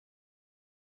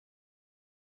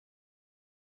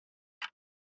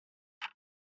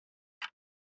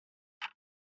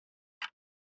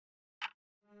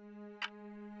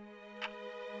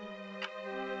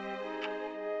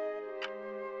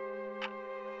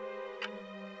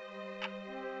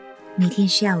每天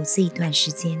下午这一段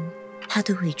时间，他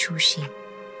都会出现。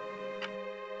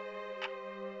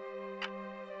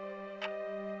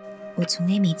我从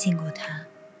来没见过他，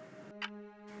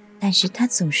但是他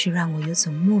总是让我有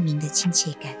种莫名的亲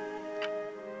切感。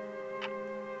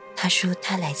他说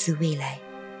他来自未来，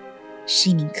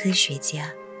是一名科学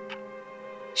家，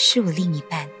是我另一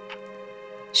半，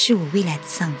是我未来的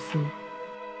丈夫。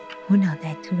我脑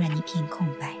袋突然一片空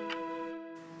白。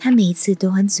他每一次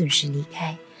都很准时离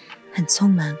开，很匆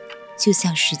忙，就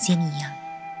像时间一样。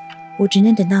我只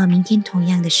能等到明天同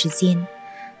样的时间，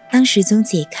当时钟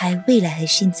解开未来和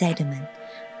现在的门，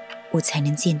我才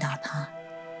能见到他。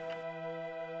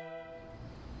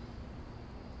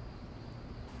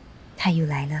他又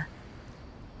来了，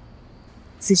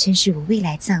自称是我未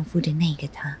来丈夫的那个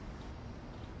他。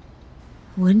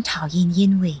我很讨厌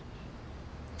烟味，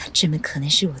他怎么可能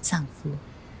是我丈夫？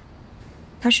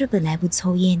他说本来不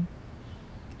抽烟，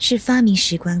是发明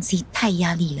时光机太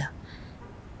压力了，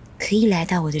可以来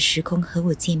到我的时空和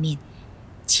我见面，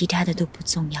其他的都不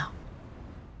重要。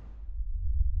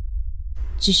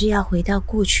只是要回到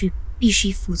过去必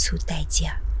须付出代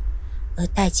价，而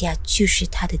代价就是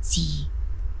他的记忆，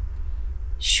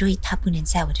所以他不能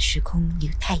在我的时空留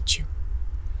太久。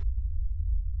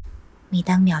每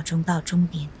当秒钟到终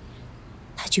点，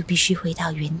他就必须回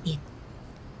到原点。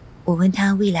我问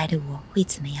他未来的我会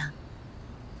怎么样，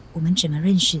我们怎么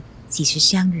认识，几时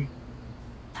相遇，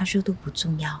他说都不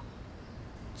重要，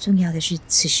重要的是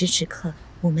此时此刻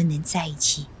我们能在一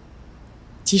起，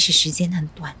即使时间很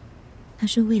短。他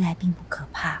说未来并不可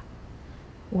怕，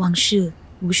往事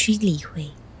无需理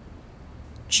会，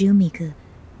只有每个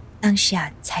当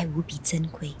下才无比珍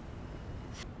贵。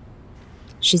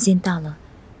时间到了，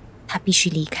他必须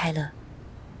离开了，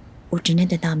我只能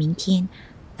等到明天，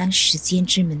当时间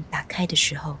之门打开的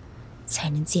时候，才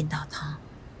能见到他。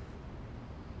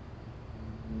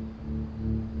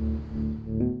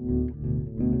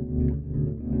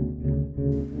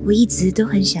我一直都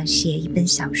很想写一本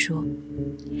小说，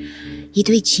一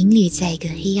对情侣在一个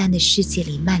黑暗的世界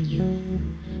里漫游，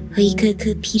和一颗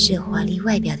颗披着华丽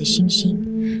外表的星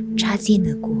星擦肩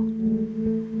而过，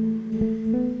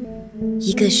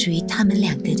一个属于他们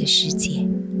两个的世界。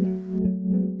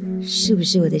是不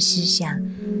是我的思想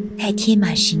太天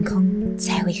马行空，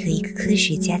才会和一个科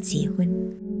学家结婚？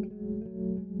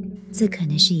这可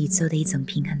能是宇宙的一种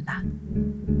平衡吧。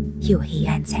有黑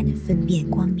暗才能分辨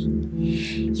光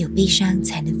明，有悲伤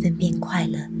才能分辨快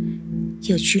乐，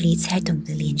有距离才懂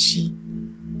得联系，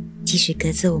即使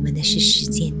隔着我们的是时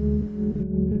间。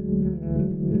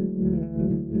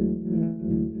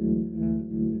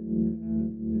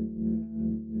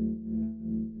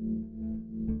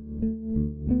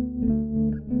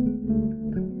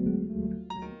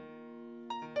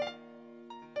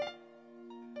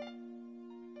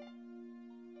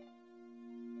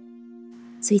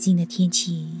最近的天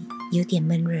气有点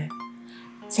闷热，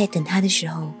在等他的时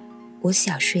候，我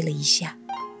小睡了一下。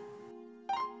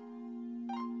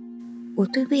我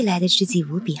对未来的自己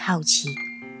无比好奇，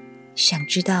想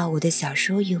知道我的小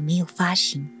说有没有发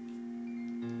行。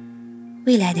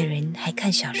未来的人还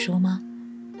看小说吗？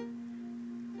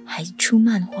还出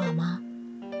漫画吗？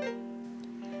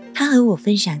他和我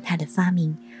分享他的发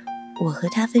明，我和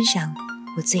他分享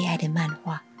我最爱的漫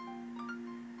画。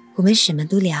我们什么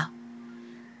都聊，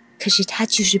可是他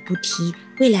就是不提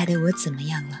未来的我怎么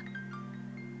样了。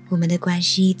我们的关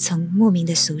系从莫名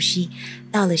的熟悉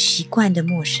到了习惯的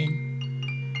陌生。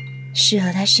是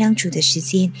和他相处的时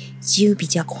间只有比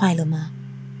较快了吗？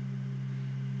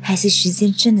还是时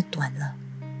间真的短了？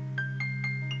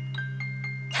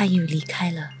他又离开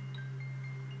了。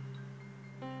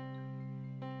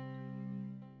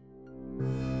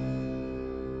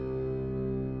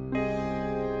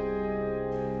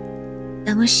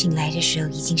当我醒来的时候，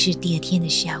已经是第二天的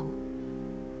下午。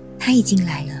他已经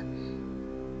来了，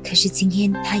可是今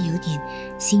天他有点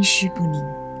心绪不宁。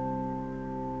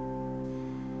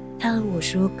他和我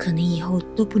说可能以后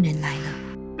都不能来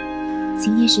了，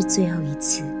今天是最后一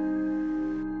次。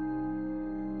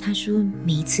他说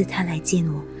每一次他来见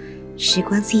我，时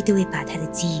光机都会把他的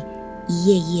记忆一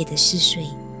页一页的撕碎。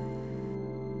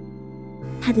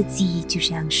他的记忆就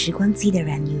像时光机的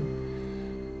燃油，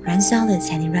燃烧了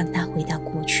才能让他回到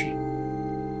过去。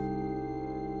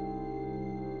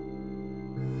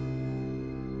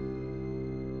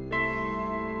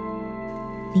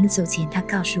临走前他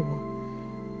告诉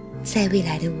我，在未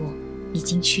来的我已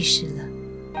经去世了，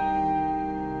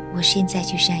我现在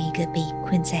就像一个被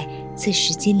困在这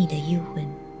时间里的幽魂。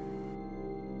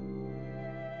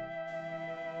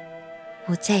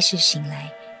我再次醒来，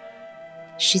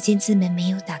时间之门没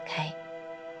有打开。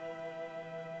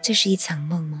这是一场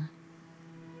梦吗？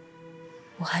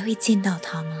我还会见到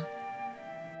他吗？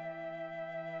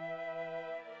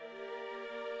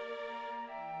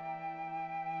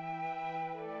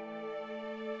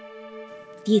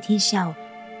第二天下午，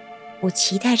我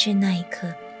期待着那一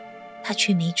刻，他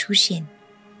却没出现。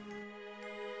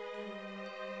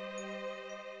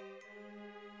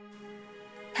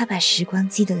他把时光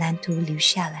机的蓝图留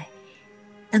下来，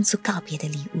当作告别的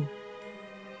礼物。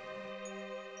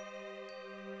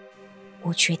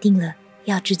我决定了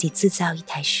要自己制造一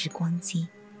台时光机，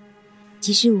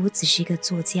即使我只是一个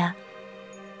作家，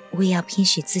我也要编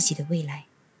写自己的未来。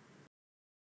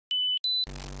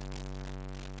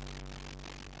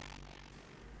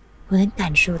我能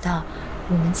感受到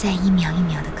我们在一秒一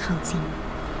秒的靠近。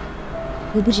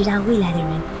我不知道未来的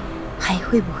人还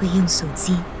会不会用手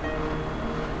机。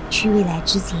去未来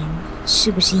之前，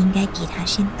是不是应该给他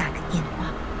先打个电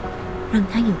话，让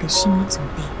他有个心理准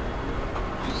备？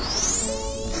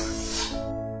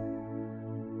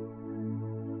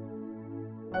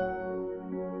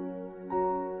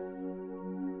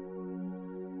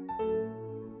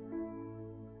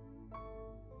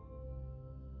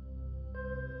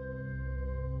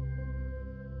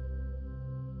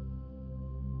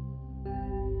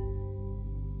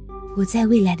我在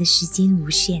未来的时间无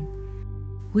限，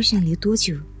我想留多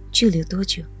久就留多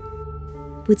久，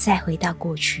不再回到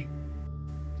过去。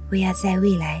我要在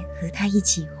未来和他一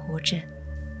起活着，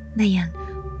那样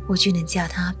我就能叫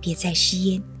他别再吸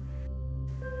烟。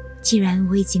既然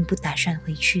我已经不打算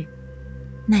回去，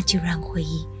那就让回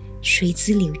忆随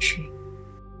之流去，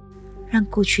让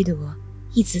过去的我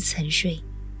一直沉睡，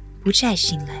不再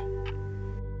醒来，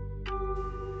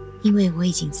因为我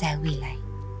已经在未来。